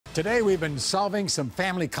Today, we've been solving some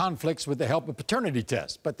family conflicts with the help of paternity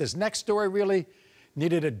tests. But this next story really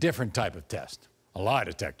needed a different type of test, a lie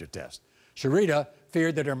detector test. Sharita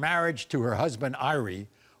feared that her marriage to her husband, Yrik,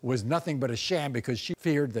 was nothing but a sham because she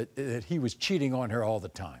feared that he was cheating on her all the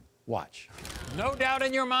time. Watch. No doubt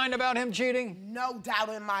in your mind about him cheating? No doubt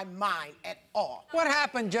in my mind at all. What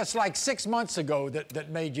happened just like 6 months ago that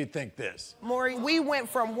made you think this? Maury, we went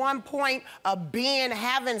from one point of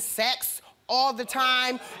having sex all the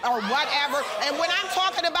time or whatever, and when I'm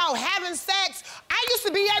talking about having sex, I used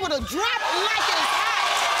to be able to drop like it's hot.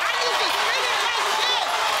 I used to spin it like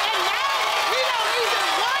this, and now he don't even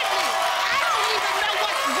want me. I don't even know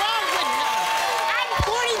what's wrong with him. I'm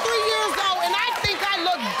 43 years old, and I think I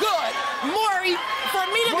look good. Maury, for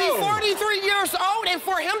me to be 43 years old and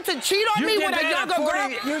for him to cheat on me with a younger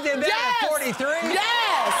girl. You did that at 43?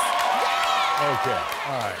 Yes. Okay,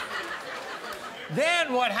 all right.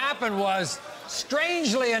 Then what happened was,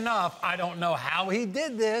 strangely enough, I don't know how he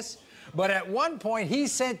did this, but at one point he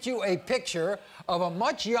sent you a picture of a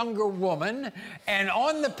much younger woman, and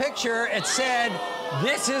on the picture it said,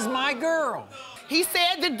 "This is my girl." He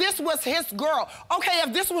said that this was his girl. Okay,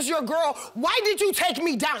 if this was your girl, why did you take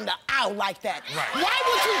me down the aisle like that? Right. Why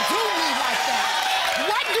would you do me like that?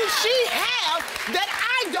 What does she have that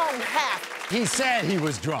I don't have? He said he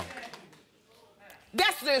was drunk.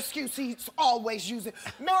 That's the excuse he's always using.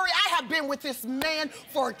 Maury, I have been with this man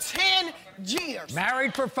for 10 years.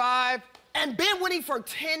 Married for 5. And been with him for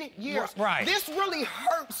 10 years. Right. This really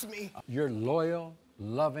hurts me. Your loyal,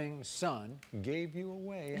 loving son gave you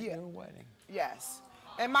away at your wedding. Yes.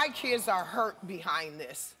 And my kids are hurt behind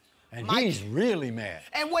this. And he's really mad.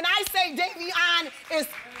 And when I say Davion is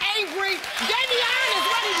angry, Davion is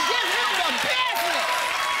ready to give him the business.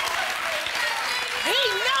 He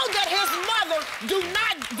knows that his mother do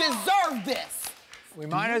not deserve this. We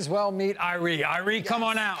might as well meet Yrik. Yrik, come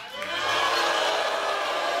on out.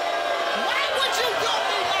 Why would you do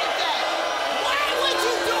me like that? Why would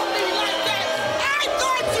you do me like that? I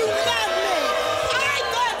thought you loved me. I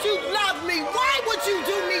thought you loved me. Why would you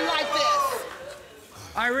do me like this?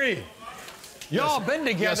 Yrik, y'all been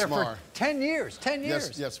together for Mar. 10 years. 10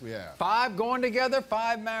 years. Yes, we have. 5 going together,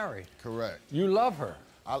 5 married. Correct. You love her.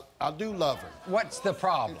 I do love her. What's the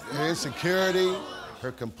problem? Her insecurity,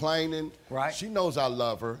 her complaining. Right. She knows I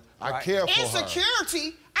love her. Right. I care for her.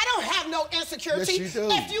 Insecurity? I don't have no insecurity. Yes, you do.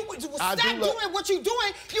 If you would stop doing what you're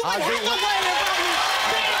doing, you I wouldn't have to worry about me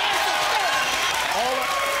being insecure.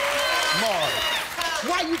 Maury.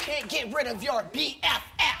 Why you can't get rid of your BFF?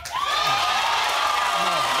 No,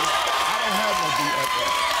 I don't have no BFF.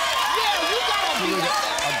 Yeah, you got a BFF.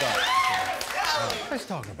 I don't. Let's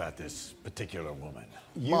talk about this particular woman.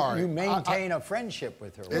 Maury, You maintain a friendship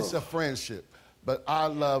with her. It's a friendship, but I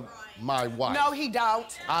love my wife. No, he don't.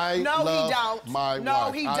 I love my wife.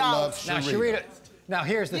 No, he don't. I love Now, Sharita. Now,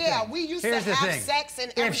 here's the thing. Yeah, we used to have sex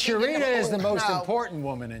and everything. If Sharita is the most No. important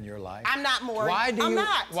woman in your life, I'm not, Maury. I'm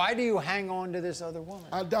not. Why do you hang on to this other woman?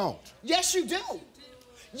 I don't. Yes, you do.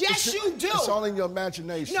 Yes, you do. It's all in your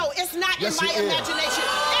imagination. No, it's not Yes, in my it is. imagination.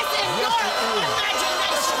 It's in Yes, your it is. imagination.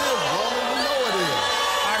 Yes, it is, woman. You know it is.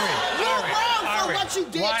 You're wrong for what you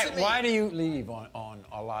did to me. Why do you leave on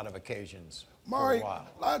a lot of occasions Maury, for a while?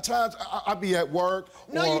 a lot of times I be at work.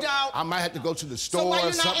 No, or you don't. I might have to go to the store So why or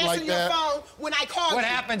you're not something answering like your that. phone when I call What you?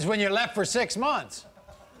 happens when you left for 6 months?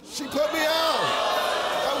 She put me out.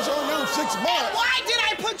 That was on you 6 months. Why did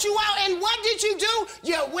I put you out, and what did you do?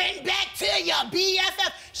 You went back to your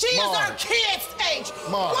BFF. She is Maury. our kid's age.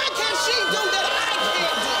 Maury. What can she do that I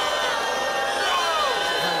can't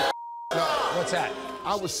do? No, What's that?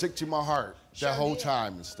 I was sick to my heart that whole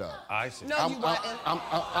time and stuff. I see. No, you wasn't.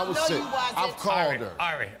 I was No, sick. you wasn't. I've called her.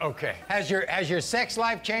 Ari, okay. Has your sex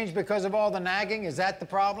life changed because of all the nagging? Is that the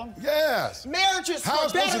problem? Yes. Marriages How I'm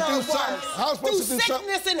for supposed to better do or something- worse. how I'm supposed through to do something-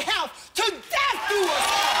 sickness and health, to death do us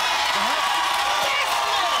all.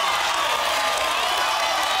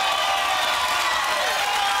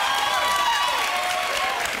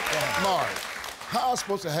 Maury, how I'm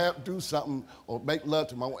supposed to do something or make love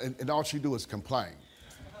to my wife, and all she do is complain.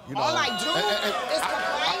 You know, All I do is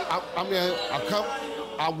complain? I mean,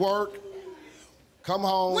 I work, come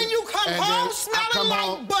home. When you come and home then smelling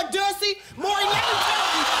like Badussy, Maury, let me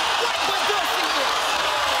tell you what Badussy is.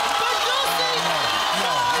 Badussy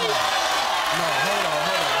No, hold on.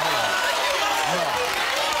 No.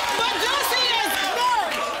 Badussy is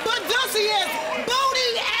Maury. Badussy is booty,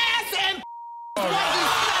 ass, and what you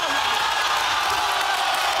smell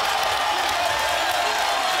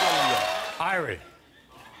like. Ari,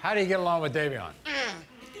 how do you get along with Davion?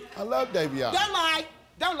 I love Davion. Don't lie.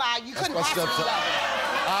 Don't lie. You couldn't possibly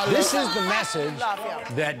love him. This is the message Love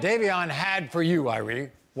him. that Davion had for you,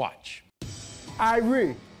 Yrik, Watch.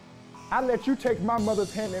 Yrik, I let you take my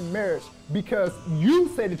mother's hand in marriage because you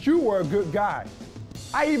said that you were a good guy.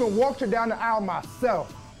 I even walked her down the aisle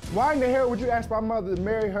myself. Why in the hell would you ask my mother to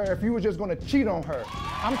marry her if you were just gonna cheat on her?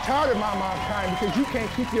 I'm tired of my mom crying because you can't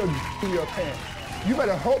keep your in your pants. You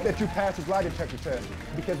better hope that you pass this lie detector test,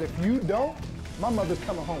 because if you don't, my mother's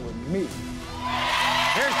coming home with me.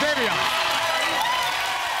 Here's Davion.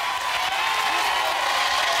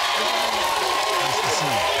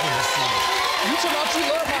 You talking about you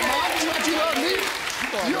love my mom? You talking about you love me?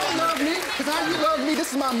 You don't love me, because how you love me?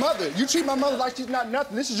 This is my mother. You treat my mother like she's not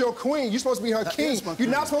nothing. This is your queen. You're supposed to be her king. You're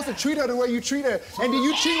not supposed to treat her the way you treat her. And then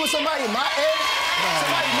you cheat with somebody my age?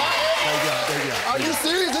 Somebody my age? Are you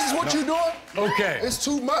serious? This is what you're doing? Okay. It's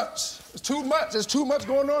too much. It's too much. There's too much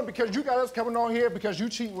going on because you got us coming on here because you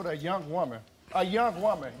cheat with a young woman. A young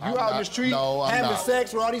woman. You out in the street having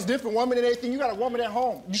sex with all these different women and everything. You got a woman at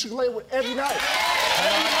home. You should lay with every night.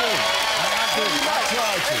 Every night.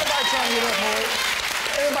 Everybody trying to hear that, Maury.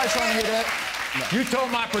 Everybody trying to hear that. No. You told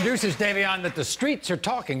my producers, Davion, that the streets are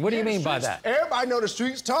talking. What do you mean by that? Everybody know the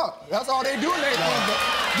streets talk. That's all they do in their thing.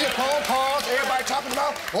 Get phone calls, everybody talking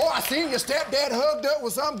about, oh, I seen your stepdad hugged up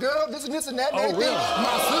with some girl, this and that and everything. Really?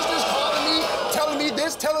 My sister's calling me, telling me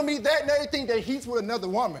this, telling me that, and everything, that he's with another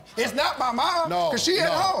woman. It's not my mom, because she at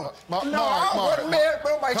home.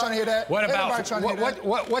 Everybody trying to hear that. What about,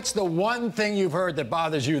 what's the one thing you've heard that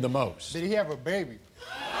bothers you the most? Did he have a baby?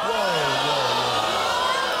 Whoa.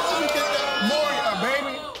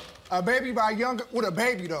 A baby by a younger, with a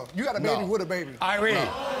baby though. You got a baby with a baby. Yrik,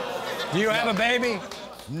 do you have a baby?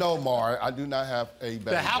 No, Maury, I do not have a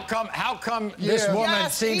baby. How come this woman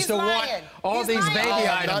seems to want all these baby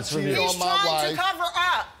items from you? He's trying to cover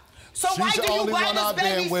up. So why do you buy this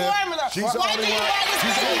baby formula? Why do you buy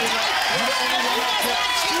this baby?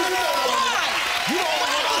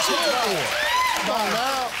 Come on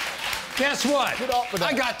now. Guess what?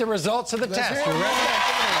 I got the results of the test. You ready?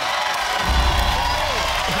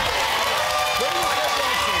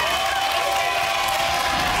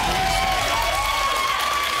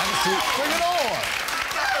 Bring it on.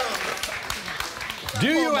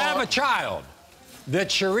 Do you have a child that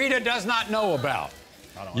Sharita does not know about?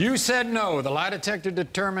 You said no. The lie detector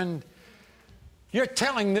determined you're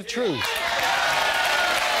telling the truth.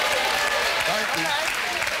 Thank you.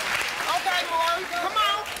 Okay, Maury, come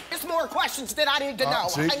on. There's more questions that I need to know.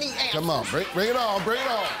 I need answers. Come on, bring it on, bring it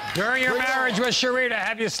on. During your marriage with Sharita,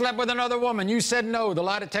 have you slept with another woman? You said no. The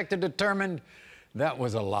lie detector determined that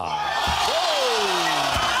was a lie.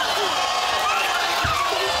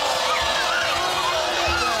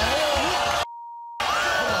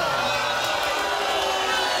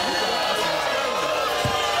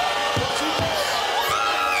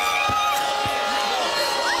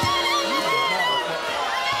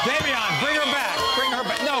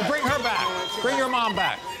 Bring your mom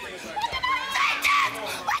back. I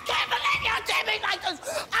can't believe you did me like this.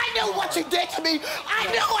 I knew what you did to me. I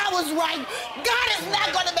knew I was right. God is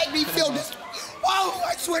not going to make me feel this. Oh,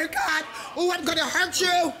 I swear to God. Oh, I'm going to hurt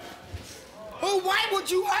you. Oh, why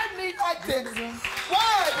would you hurt me like this?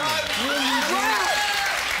 Why?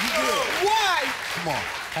 Why? Come on.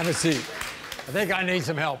 Have a seat. I think I need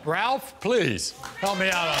some help. Ralph, please help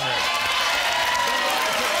me out on this.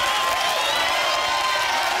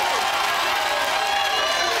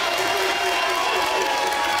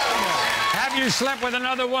 You slept with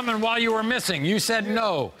another woman while you were missing. You said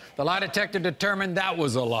no. The lie detector determined that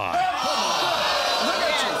was a lie. Look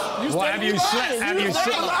at you. Well, have you slept? Have you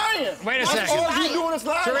slept? Wait a second. All you doing is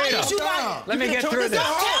lying. Sharita, let me get through this.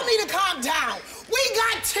 Don't tell me to calm down. We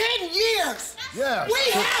got 10 years. Yeah.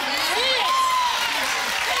 We have kids.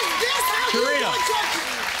 Is this how you want your...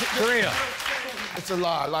 Sharita. It's a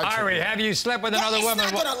lie. Yrik, have you slept with another woman?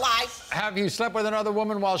 It's not gonna lie. Have you slept with another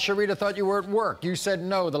woman while Sharita thought you were at work? You said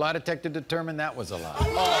no. The lie detector determined that was a lie. I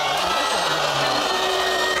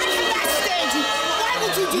cannot stand you. Why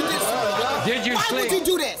would you do this? Why would you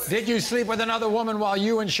do this? Did you sleep with another woman while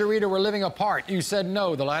you and Sharita were living apart? You said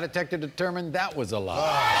no. The lie detector determined that was a lie.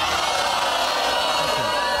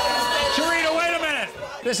 Sharita, wait a minute.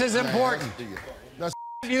 This is important.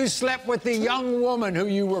 You slept with the young woman who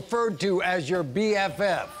you referred to as your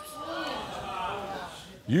BFF.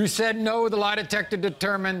 You said no. The lie detector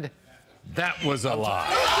determined that was a lie.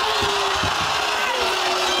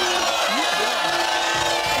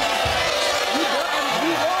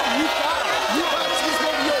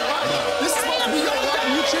 This is supposed to be your wife,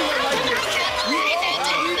 and you treat her like this.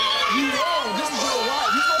 You wrong. This is your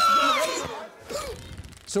wife. You're supposed to be your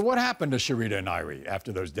wife. So what happened to Sharita and Yrik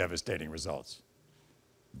after those devastating results?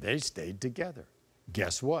 They stayed together.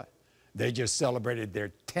 Guess what? They just celebrated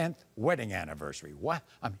their 10th wedding anniversary. What?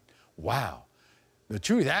 I mean, wow. The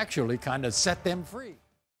truth actually kind of set them free.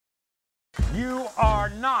 You are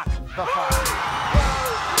not the father.